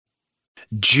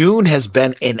June has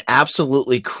been an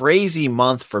absolutely crazy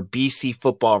month for BC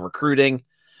football recruiting.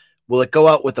 Will it go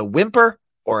out with a whimper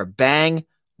or a bang?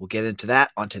 We'll get into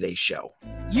that on today's show.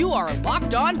 You are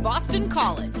Locked On Boston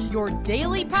College, your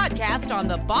daily podcast on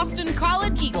the Boston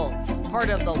College Eagles, part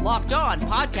of the Locked On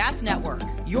Podcast Network,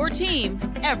 your team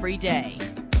every day.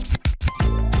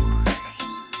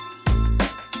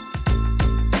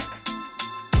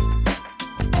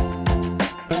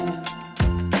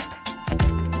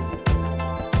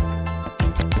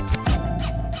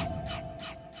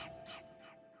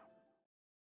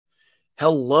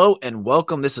 Hello and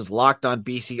welcome. This is Locked On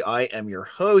BC. I am your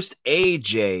host,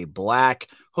 AJ Black.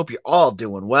 Hope you're all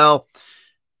doing well.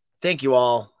 Thank you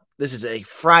all. This is a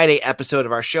Friday episode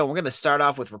of our show. We're going to start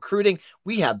off with recruiting.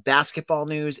 We have basketball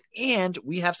news and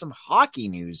we have some hockey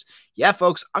news. Yeah,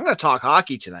 folks, I'm going to talk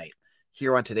hockey tonight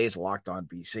here on today's Locked On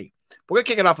BC. We're going to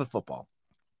kick it off with football.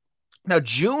 Now,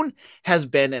 June has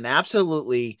been an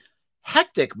absolutely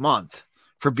hectic month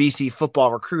for BC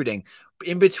football recruiting.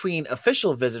 In between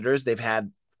official visitors, they've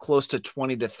had close to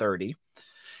 20 to 30.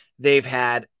 They've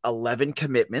had 11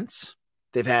 commitments.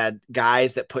 They've had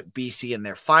guys that put BC in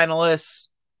their finalists,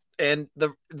 and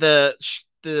the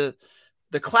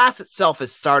class itself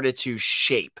has started to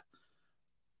shape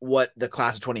what the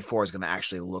class of 24 is going to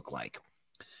actually look like.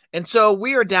 And so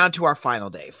we are down to our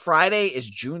final day. Friday is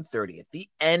June 30th, the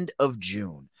end of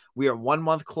June. We are 1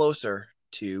 month closer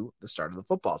to the start of the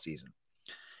football season.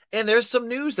 And there's some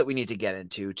news that we need to get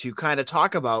into to kind of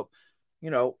talk about,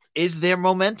 is there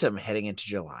momentum heading into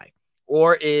July?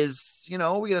 Or is, we're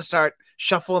going to start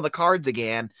shuffling the cards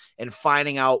again and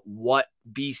finding out what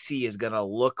BC is going to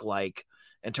look like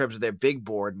in terms of their big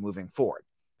board moving forward.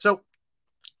 So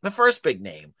the first big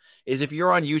name is, if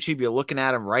you're on YouTube, you're looking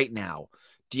at him right now,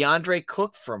 DeAndre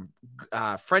Cook from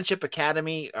Friendship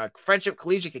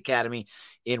Collegiate Academy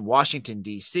in Washington,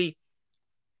 D.C.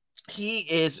 He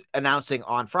is announcing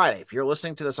on Friday. If you're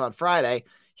listening to this on Friday,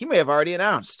 he may have already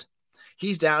announced.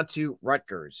 He's down to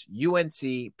Rutgers,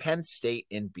 UNC, Penn State,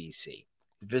 and BC.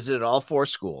 Visited all four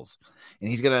schools, and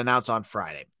he's going to announce on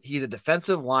Friday. He's a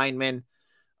defensive lineman.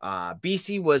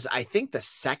 BC was, I think, the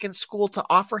second school to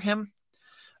offer him.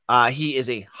 He is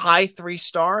a high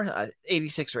 3-star,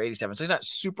 86 or 87. So he's not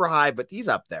super high, but he's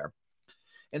up there.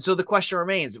 And so the question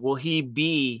remains, will he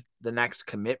be the next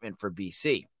commitment for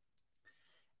BC?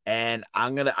 And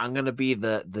I'm gonna be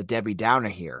the Debbie Downer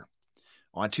here.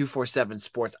 On 247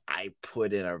 Sports, I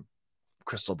put in a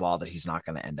crystal ball that he's not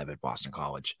going to end up at Boston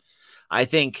College. I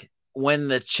think when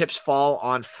the chips fall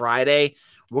on Friday,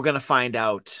 we're going to find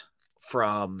out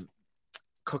from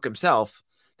Cook himself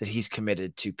that he's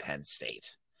committed to Penn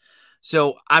State.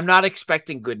 So I'm not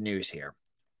expecting good news here.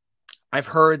 I've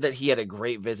heard that he had a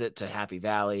great visit to Happy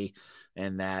Valley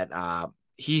and that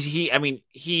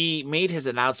he made his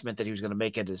announcement that he was going to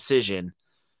make a decision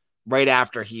right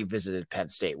after he visited Penn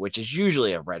State, which is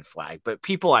usually a red flag. But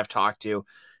people I've talked to,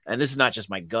 and this is not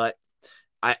just my gut,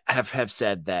 I have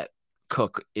said that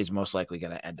Cook is most likely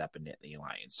going to end up in the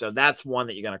Alliance. So that's one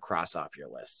that you're going to cross off your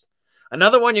list.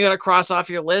 Another one you're going to cross off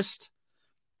your list,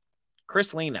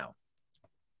 Chris Leno.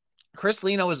 Chris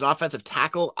Leno is an offensive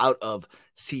tackle out of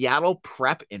Seattle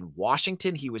Prep in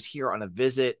Washington. He was here on a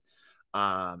visit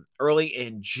early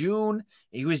in June.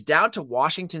 He was down to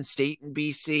Washington State in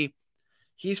BC.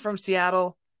 He's from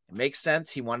Seattle. It makes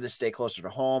sense. He wanted to stay closer to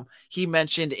home. He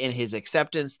mentioned in his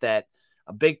acceptance that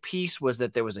a big piece was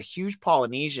that there was a huge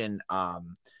Polynesian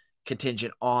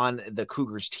contingent on the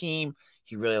Cougars team.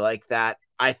 He really liked that.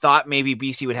 I thought maybe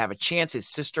BC would have a chance. His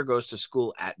sister goes to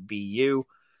school at BU.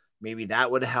 Maybe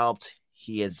that would have helped.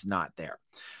 He is not there.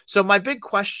 So my big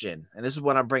question, and this is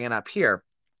what I'm bringing up here,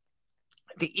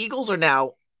 the Eagles are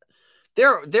now,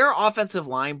 their offensive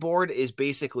line board is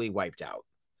basically wiped out.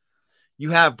 You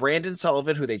have Brandon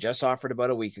Sullivan, who they just offered about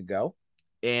a week ago,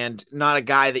 and not a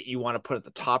guy that you want to put at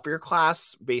the top of your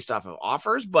class based off of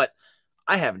offers, but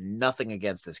I have nothing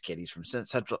against this kid. He's from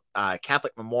Central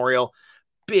Catholic Memorial,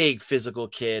 big physical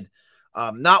kid.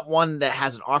 Not one that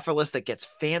has an offer list that gets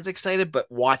fans excited,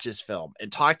 but watches film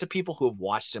and talk to people who have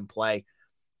watched him play.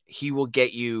 He will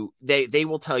get you, they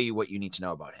will tell you what you need to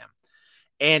know about him.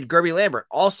 And Gerby Lambert,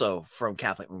 also from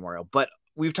Catholic Memorial. But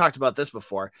we've talked about this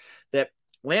before, that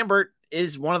Lambert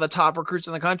is one of the top recruits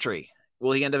in the country.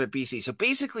 Will he end up at BC? So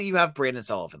basically you have Brandon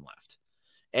Sullivan left.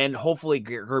 And hopefully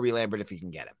Gerby Lambert if you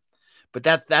can get him. But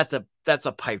that's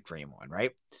a pipe dream one,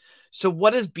 right? So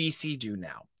what does BC do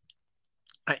now?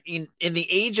 In the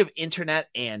age of internet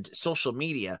and social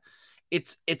media,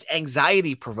 it's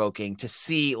anxiety provoking to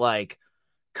see like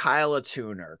Kyle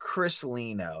Atuner, Chris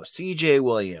Leno, CJ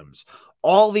Williams,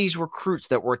 all these recruits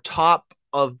that were top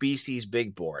of BC's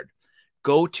big board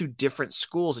go to different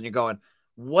schools and you're going,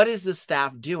 what is the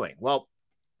staff doing? Well,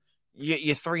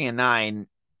 you're 3-9.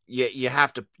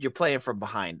 You're playing from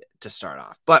behind to start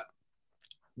off. But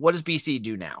what does BC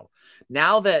do now?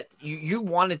 Now that you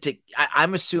wanted to,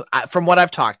 I'm assuming from what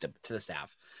I've talked to the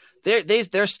staff,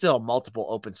 there's still multiple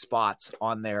open spots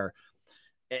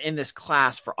in this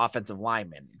class for offensive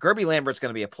linemen. Gerby Lambert's going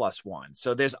to be a +1.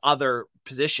 So there's other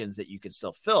positions that you can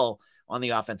still fill on the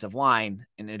offensive line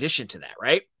in addition to that,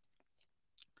 right?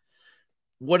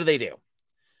 What do?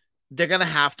 They're going to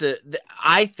have to,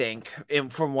 I think,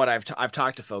 and from what I've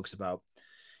talked to folks about,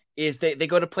 is they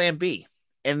go to plan B.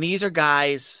 And these are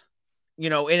guys,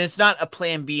 and it's not a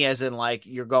plan B as in like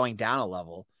you're going down a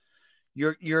level.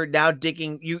 You're now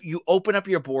digging, you open up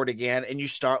your board again and you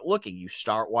start looking, you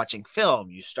start watching film,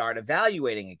 you start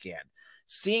evaluating again,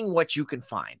 seeing what you can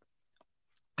find.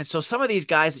 And so some of these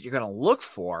guys that you're going to look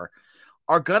for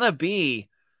are going to be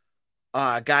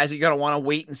guys that you're going to want to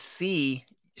wait and see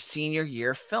senior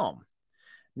year film.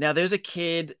 Now there's a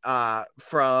kid I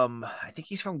think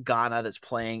he's from Ghana that's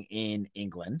playing in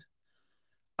England.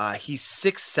 He's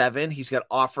 6'7". He's got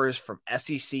offers from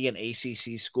SEC and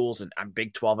ACC schools and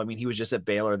Big 12. I mean, he was just at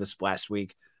Baylor this last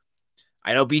week.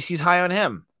 I know BC's high on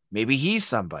him. Maybe he's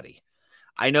somebody.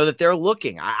 I know that they're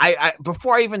looking. I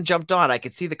before I even jumped on, I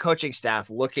could see the coaching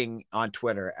staff looking on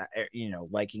Twitter,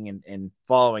 liking and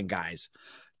following guys.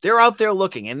 They're out there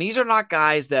looking, and these are not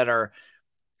guys that are.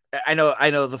 I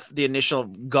know. The initial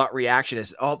gut reaction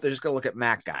is, oh, they're just going to look at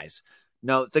MAC guys.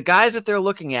 No, the guys that they're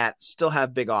looking at still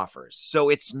have big offers. So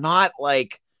it's not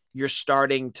like you're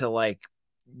starting to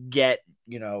get,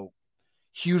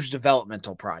 huge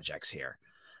developmental projects here.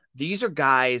 These are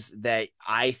guys that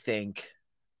I think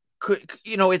could,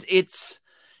 it's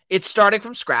starting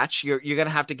from scratch. You're going to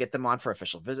have to get them on for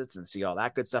official visits and see all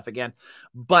that good stuff again.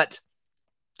 But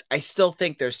I still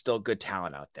think there's still good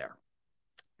talent out there.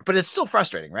 But it's still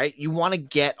frustrating, right? You want to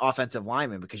get offensive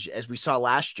linemen because, as we saw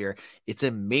last year, it's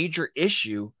a major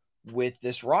issue with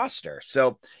this roster.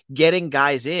 So getting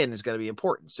guys in is going to be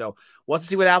important. So we'll have to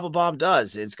see what Applebaum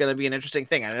does. It's going to be an interesting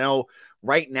thing. I know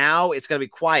right now it's going to be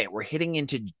quiet. We're hitting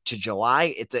into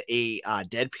July. It's a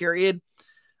dead period.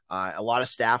 A lot of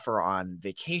staff are on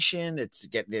vacation.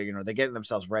 They're getting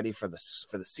themselves ready for the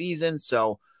season.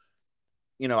 So,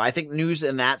 I think news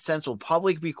in that sense will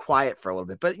probably be quiet for a little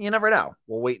bit, but you never know.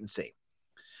 We'll wait and see.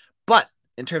 But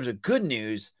in terms of good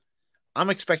news,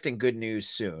 I'm expecting good news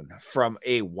soon from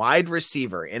a wide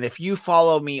receiver. And if you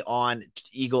follow me on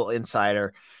Eagle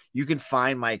Insider, you can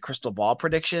find my crystal ball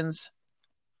predictions.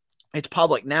 It's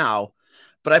public now,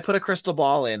 but I put a crystal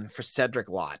ball in for Cedric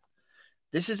Lott.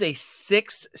 This is a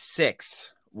 6'6"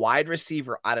 wide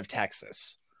receiver out of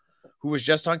Texas who was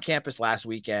just on campus last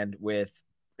weekend with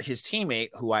his teammate,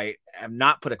 who I have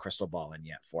not put a crystal ball in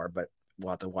yet for, but we'll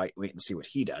have to wait and see what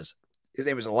he does. His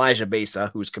name is Elijah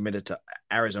Besa, who's committed to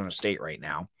Arizona State right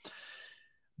now.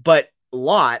 But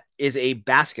Lott is a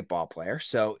basketball player,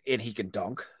 and he can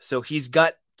dunk. So he's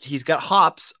got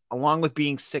hops along with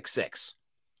being 6'6".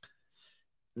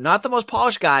 Not the most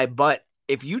polished guy, but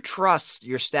if you trust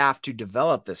your staff to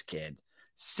develop this kid,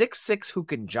 6'6" who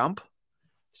can jump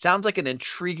sounds like an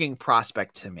intriguing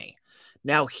prospect to me.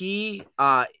 Now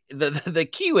the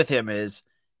key with him is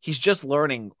he's just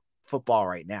learning football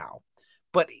right now,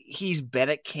 but he's been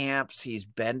at camps. He's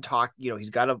been he's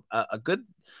got a good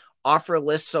offer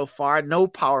list so far. No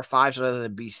Power Fives other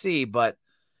than BC, but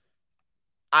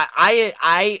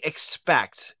I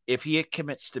expect if he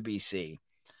commits to BC,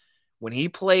 when he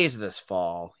plays this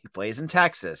fall, he plays in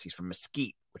Texas. He's from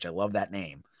Mesquite, which I love that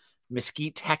name,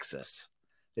 Mesquite, Texas.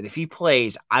 That if he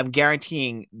plays, I'm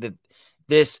guaranteeing that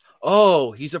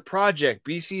he's a project.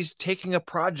 BC's taking a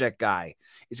project guy.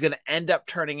 Is going to end up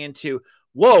turning into,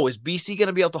 is BC going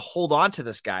to be able to hold on to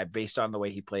this guy based on the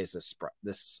way he plays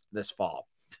this fall?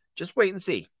 Just wait and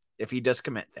see if he does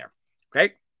commit there.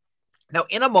 Okay. Now,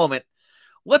 in a moment,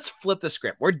 let's flip the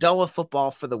script. We're done with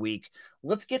football for the week.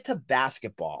 Let's get to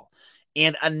basketball.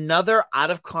 And another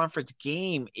out-of-conference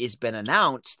game has been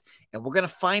announced, and we're going to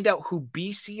find out who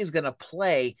BC is going to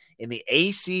play in the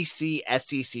ACC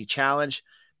SEC Challenge.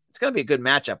 It's going to be a good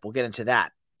matchup. We'll get into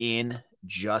that in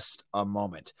just a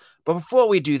moment. But before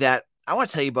we do that, I want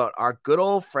to tell you about our good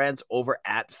old friends over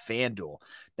at FanDuel.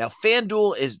 Now,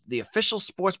 FanDuel is the official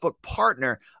sportsbook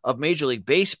partner of Major League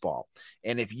Baseball.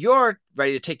 And if you're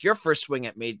ready to take your first swing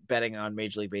at betting on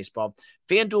Major League Baseball,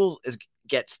 FanDuel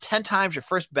gets 10 times your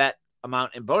first bet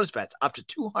amount in bonus bets, up to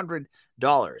 $200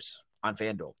 on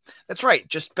FanDuel. That's right.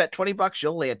 Just bet $20.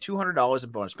 You'll land $200 in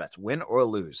bonus bets, win or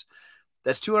lose.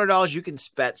 That's $200 you can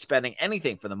spending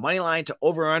anything from the money line to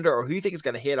over or under, or who you think is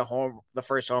going to hit the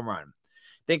first home run.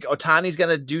 Think Ohtani's going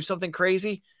to do something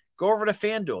crazy? Go over to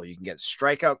FanDuel. You can get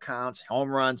strikeout counts, home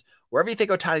runs, wherever you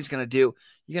think Ohtani's going to do.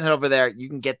 You can head over there. You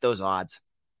can get those odds.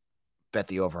 Bet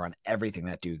the over on everything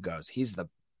that dude goes. He's the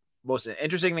most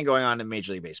interesting thing going on in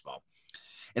Major League Baseball.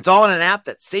 It's all in an app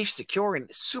that's safe, secure, and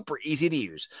super easy to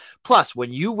use. Plus,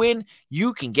 when you win,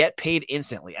 you can get paid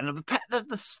instantly. And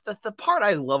the part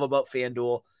I love about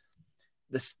FanDuel,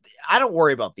 I don't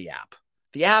worry about the app.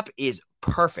 The app is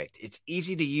perfect. It's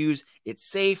easy to use. It's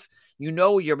safe. You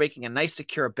know you're making a nice,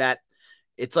 secure bet.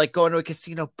 It's like going to a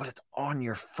casino, but it's on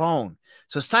your phone.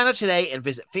 So sign up today and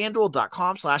visit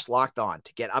FanDuel.com/lockedon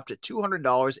to get up to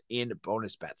 $200 in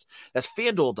bonus bets. That's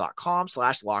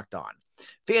FanDuel.com/lockedon.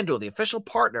 FanDuel, the official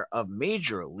partner of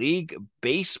Major League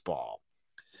Baseball.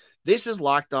 This is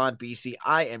Locked On BC.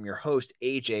 I am your host,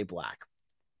 AJ Black.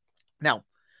 Now,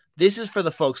 this is for the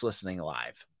folks listening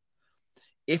live.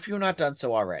 If you're not done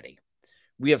so already,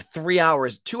 we have 2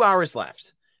 hours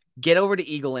left. Get over to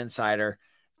Eagle Insider.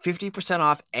 50%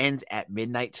 off ends at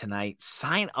midnight tonight.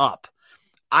 Sign up.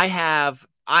 I have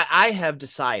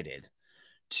decided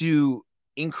to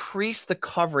increase the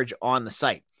coverage on the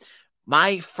site.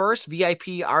 My first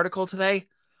VIP article today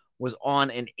was on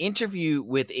an interview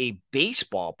with a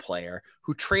baseball player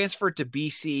who transferred to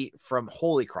BC from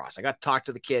Holy Cross. I got to talk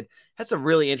to the kid. Had some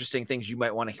really interesting things you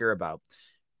might want to hear about.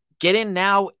 Get in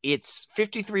now. It's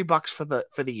 $53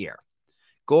 for the year.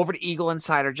 Go over to Eagle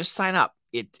Insider. Just sign up.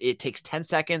 It takes 10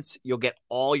 seconds. You'll get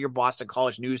all your Boston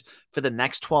College news for the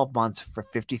next 12 months for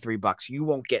 $53. You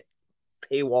won't get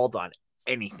paywalled on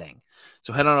anything.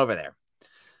 So head on over there.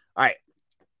 All right.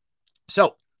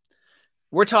 So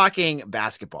we're talking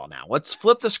basketball now. Let's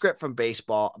flip the script from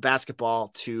basketball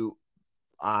to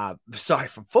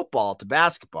from football to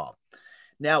basketball.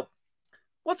 Now,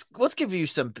 let's give you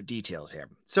some details here.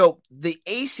 So the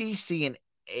ACC and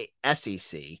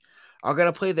SEC are going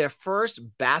to play their first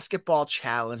basketball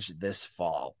challenge this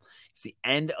fall. It's the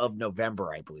end of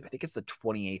November, I believe. I think it's the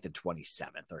 28th and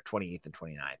 27th or 28th and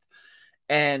 29th.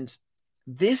 And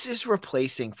this is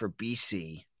replacing for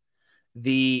BC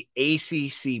the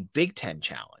ACC Big Ten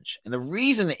Challenge. And the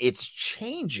reason it's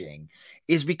changing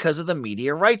is because of the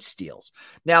media rights deals.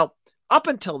 Now, up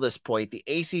until this point, the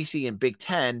ACC and Big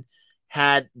Ten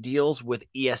had deals with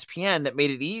ESPN that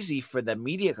made it easy for the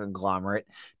media conglomerate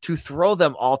to throw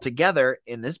them all together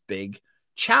in this big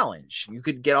challenge. You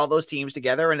could get all those teams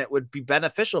together and it would be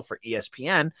beneficial for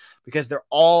ESPN because they're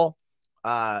all,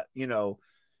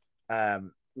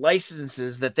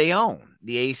 licenses that they own,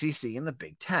 the ACC and the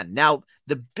Big Ten. Now,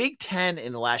 the Big Ten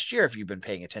in the last year, if you've been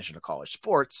paying attention to college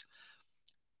sports,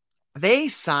 they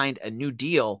signed a new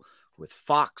deal with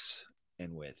Fox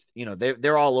and with,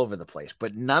 they're all over the place,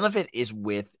 but none of it is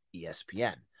with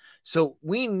ESPN. So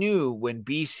we knew when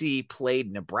BC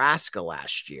played Nebraska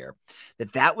last year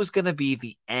that was going to be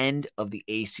the end of the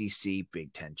ACC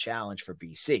Big Ten Challenge for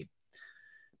BC.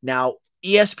 Now,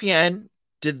 ESPN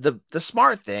did the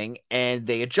smart thing and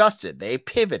they adjusted, they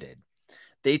pivoted.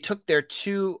 They took their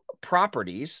two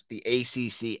properties, the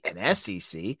ACC and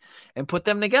SEC, and put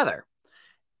them together.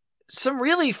 Some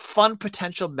really fun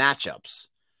potential matchups.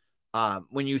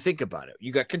 When you think about it,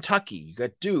 you got Kentucky, you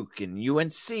got Duke and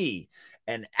UNC,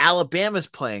 and Alabama's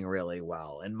playing really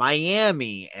well, and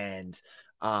Miami, and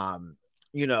some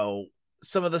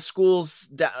of the schools,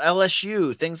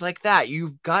 LSU, things like that.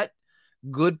 You've got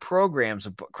good programs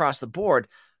across the board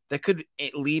that could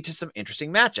lead to some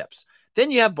interesting matchups.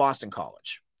 Then you have Boston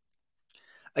College.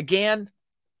 Again,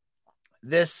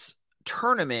 this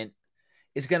tournament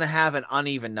is going to have an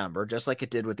uneven number, just like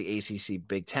it did with the ACC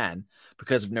Big Ten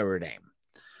because of Notre Dame.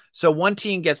 So one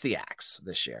team gets the axe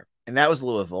this year, and that was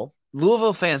Louisville.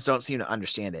 Louisville fans don't seem to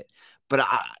understand it. But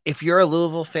if you're a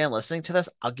Louisville fan listening to this,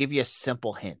 I'll give you a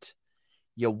simple hint.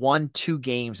 You won 2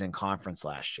 games in conference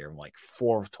last year, like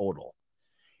 4 total.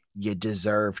 You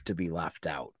deserve to be left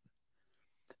out.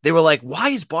 They were like, why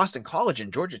is Boston College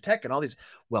and Georgia Tech and all these?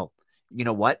 Well, you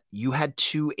know what? You had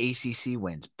 2 ACC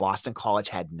wins. Boston College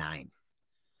had 9.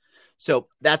 So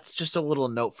that's just a little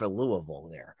note for Louisville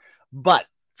there. But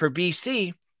for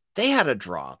BC, they had a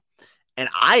draw. And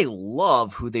I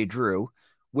love who they drew,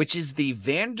 which is the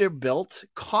Vanderbilt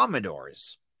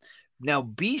Commodores. Now,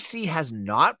 BC has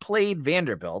not played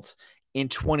Vanderbilt in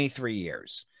 23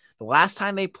 years. The last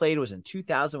time they played was in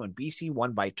 2000 when BC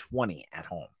won by 20 at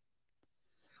home.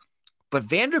 But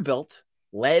Vanderbilt,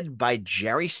 led by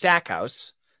Jerry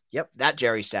Stackhouse, that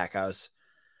Jerry Stackhouse,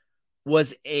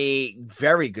 was a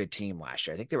very good team last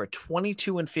year. I think they were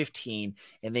 22-15,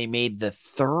 and they made the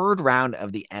 3rd round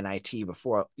of the NIT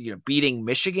before, beating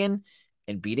Michigan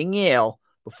and beating Yale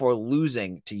before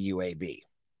losing to UAB.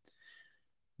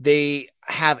 They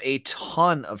have a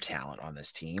ton of talent on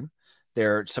this team.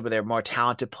 Some of their more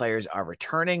talented players are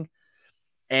returning,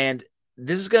 and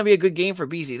this is going to be a good game for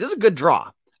BC. This is a good draw.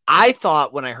 I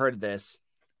thought when I heard this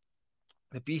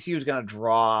that BC was going to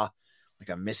draw like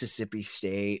a Mississippi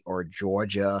State or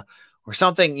Georgia or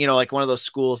something, like one of those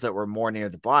schools that were more near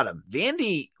the bottom.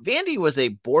 Vandy was a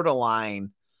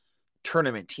borderline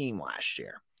tournament team last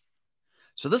year.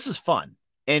 So this is fun.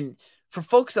 And for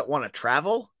folks that want to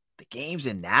travel, the game's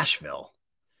in Nashville.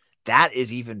 That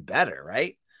is even better,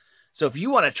 right? So if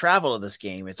you want to travel to this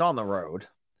game, it's on the road.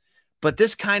 But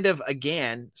this kind of,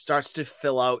 again, starts to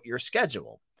fill out your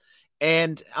schedule.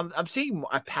 And I'm seeing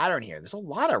a pattern here. There's a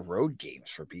lot of road games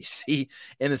for BC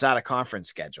in this out-of-conference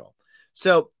schedule.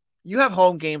 So you have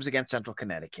home games against Central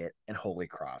Connecticut and Holy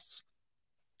Cross.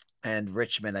 And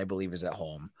Richmond, I believe, is at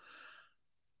home.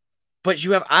 But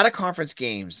you have out-of-conference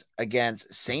games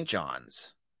against St.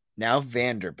 John's, now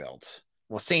Vanderbilt.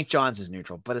 Well, St. John's is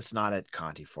neutral, but it's not at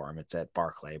Conti Forum. It's at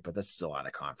Barclay, but that's still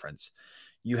out-of-conference.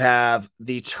 You have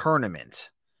the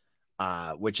tournament,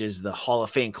 which is the Hall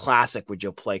of Fame Classic, which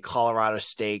you'll play Colorado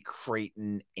State,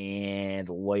 Creighton, and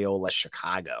Loyola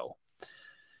Chicago.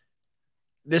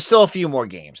 There's still a few more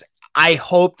games. I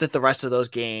hope that the rest of those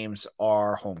games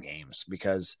are home games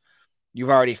because you've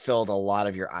already filled a lot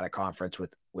of your out-of-conference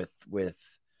with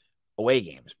away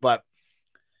games. But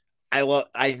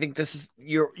I think this is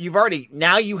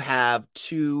now you have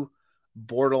two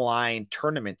borderline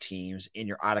tournament teams in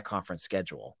your out-of-conference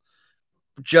schedule,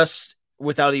 just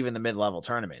without even the mid-level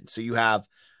tournament. So you have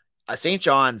St.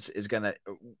 John's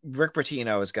Rick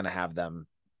Pitino is going to have them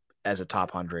as a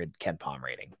top 100 Ken Palm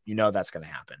rating. That's going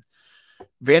to happen.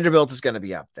 Vanderbilt is going to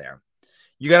be up there.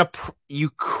 You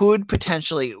could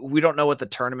potentially, we don't know what the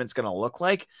tournament's going to look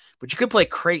like, but you could play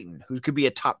Creighton, who could be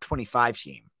a top 25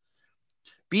 team.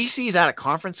 BC's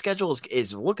out-of-conference schedule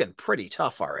is looking pretty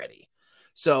tough already.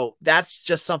 So that's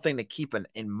just something to keep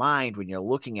in mind when you're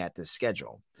looking at this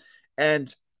schedule.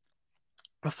 And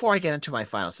before I get into my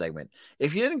final segment,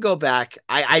 if you didn't go back,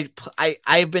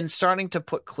 I've been starting to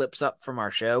put clips up from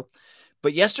our show,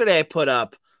 but yesterday I put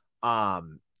up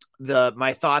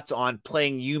my thoughts on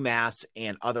playing UMass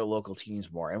and other local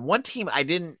teams more. And one team I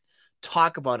didn't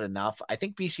talk about enough, I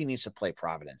think BC needs to play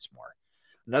Providence more.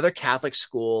 Another Catholic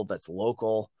school that's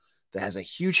local, that has a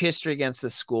huge history against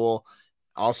this school,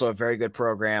 also a very good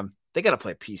program. They got to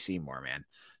play PC more, man.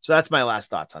 So that's my last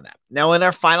thoughts on that. Now, in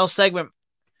our final segment,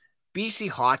 BC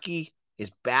hockey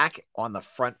is back on the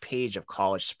front page of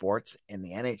college sports and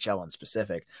the NHL in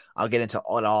specific. I'll get into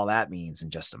what all that means in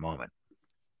just a moment.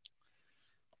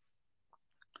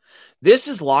 This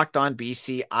is Locked On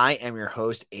BC. I am your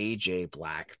host, AJ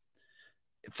Black.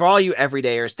 For all you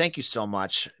everydayers, thank you so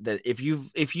much that if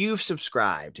you've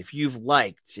subscribed, if you've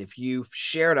liked, if you've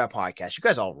shared our podcast, you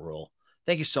guys all rule.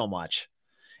 Thank you so much.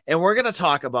 And we're going to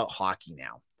talk about hockey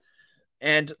now.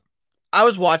 And I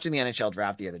was watching the NHL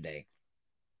draft the other day,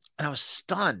 and I was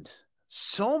stunned.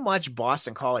 So much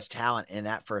Boston College talent in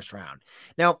that first round.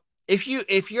 Now, if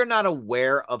you're not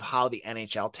aware of how the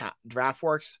NHL draft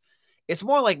works, it's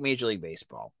more like Major League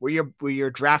Baseball, where you're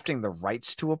drafting the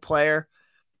rights to a player,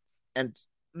 and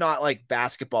not like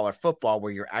basketball or football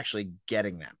where you're actually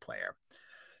getting that player.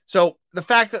 So the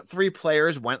fact that 3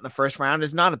 players went in the first round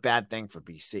is not a bad thing for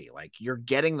BC. Like you're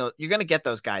going to get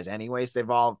those guys anyways. They've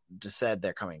all just said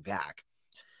they're coming back.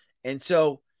 And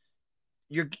so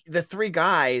the 3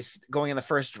 guys going in the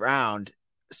first round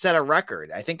set a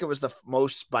record. I think it was the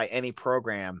most by any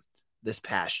program this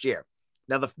past year.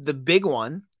 Now the big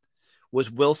one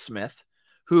was Will Smith,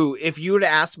 who, if you were to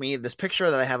ask me, this picture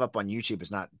that I have up on YouTube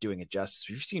is not doing it justice. If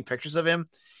you've seen pictures of him,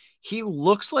 he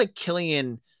looks like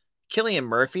Cillian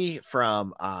Murphy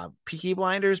from Peaky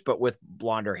Blinders, but with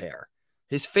blonder hair.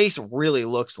 His face really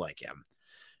looks like him.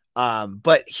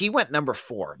 But he went number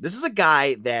 4. This is a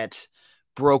guy that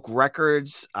broke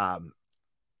records. Where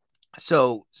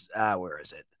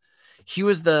is it? He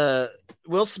was his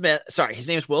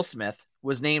name is Will Smith,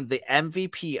 was named the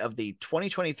MVP of the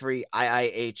 2023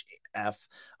 IIHF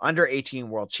Under 18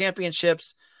 World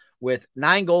Championships with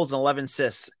 9 goals and 11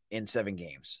 assists in 7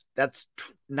 games. That's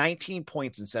 19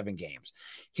 points in 7 games.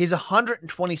 He's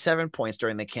 127 points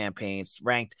during the campaigns,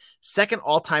 ranked second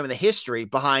all-time in the history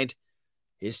behind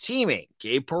his teammate,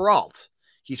 Gabe Peralt.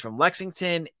 He's from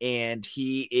Lexington, and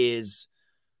he is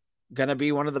going to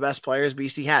be one of the best players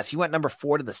BC has. He went number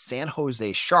 4 to the San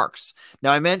Jose Sharks.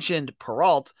 Now, I mentioned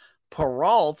Peralt.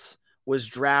 Peralt was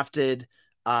drafted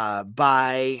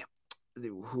by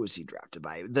who was he drafted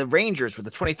by? The Rangers with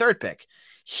the 23rd pick.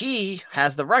 He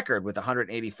has the record with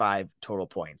 185 total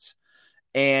points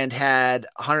and had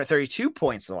 132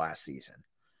 points the last season.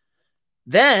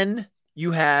 Then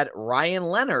You had Ryan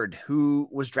Leonard, who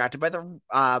was drafted by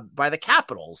the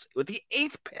Capitals with the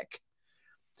 8th pick.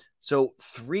 So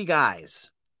 3 guys.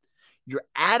 You're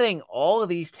adding all of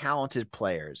these talented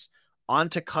players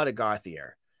onto Cutter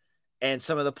Gauthier and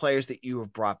some of the players that you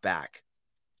have brought back.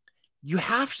 You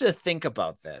have to think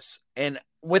about this. And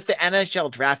with the NHL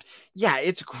draft, yeah,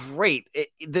 it's great.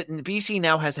 The BC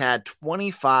now has had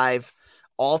 25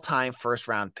 all-time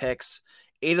first-round picks.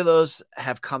 8 of those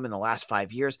have come in the last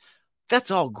 5 years. That's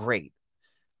all great.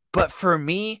 But for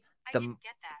me, the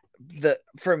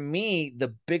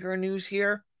bigger news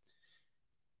here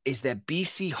is that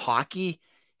BC hockey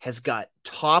has got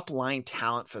top-line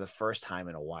talent for the first time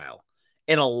in a while.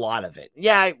 And a lot of it.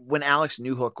 Yeah, when Alex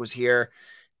Newhook was here,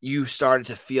 you started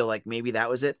to feel like maybe that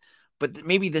was it. But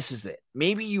maybe this is it.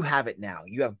 Maybe you have it now.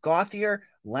 You have Gauthier,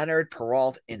 Leonard,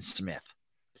 Perrault, and Smith.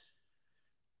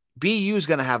 BU is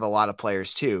going to have a lot of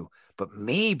players too. But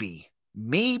maybe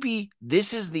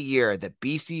this is the year that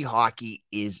BC hockey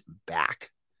is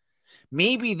back.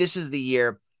 Maybe this is the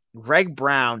year Greg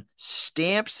Brown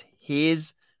stamps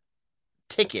his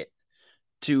ticket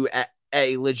to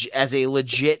as a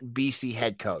legit BC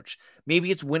head coach. Maybe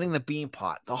it's winning the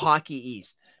Beanpot, the Hockey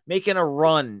East, making a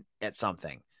run at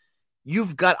something.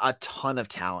 You've got a ton of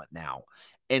talent now,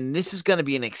 and this is going to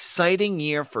be an exciting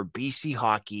year for BC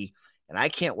hockey, and I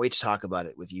can't wait to talk about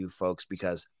it with you folks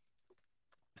because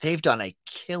they've done a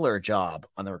killer job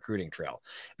on the recruiting trail.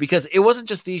 Because it wasn't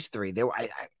just these 3. They were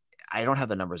I don't have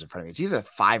the numbers in front of me. It's either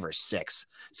 5 or 6.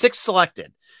 6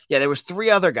 selected. Yeah, there was 3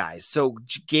 other guys. So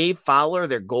Gabe Fowler,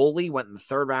 their goalie, went in the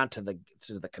 3rd round to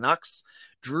the Canucks.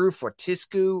 Drew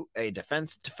Fortiscu, a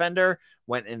defender,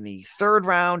 went in the 3rd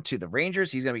round to the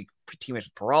Rangers. He's going to be teammates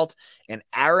with Perrault. And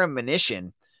Aaron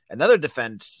Manishin, another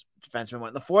defenseman, went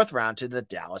in the 4th round to the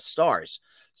Dallas Stars.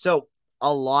 So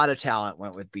a lot of talent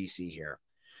went with BC here.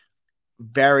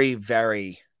 Very,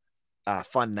 very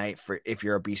fun night for if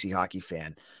you're a BC hockey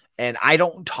fan. And I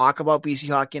don't talk about BC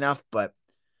hockey enough, but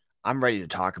I'm ready to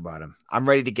talk about them. I'm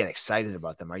ready to get excited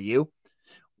about them. Are you?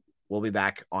 We'll be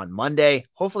back on Monday,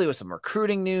 hopefully with some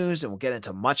recruiting news, and we'll get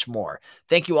into much more.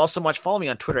 Thank you all so much. Follow me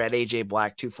on Twitter at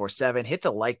AJBlack247. Hit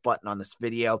the like button on this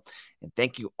video. And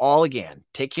thank you all again.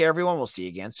 Take care, everyone. We'll see you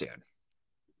again soon.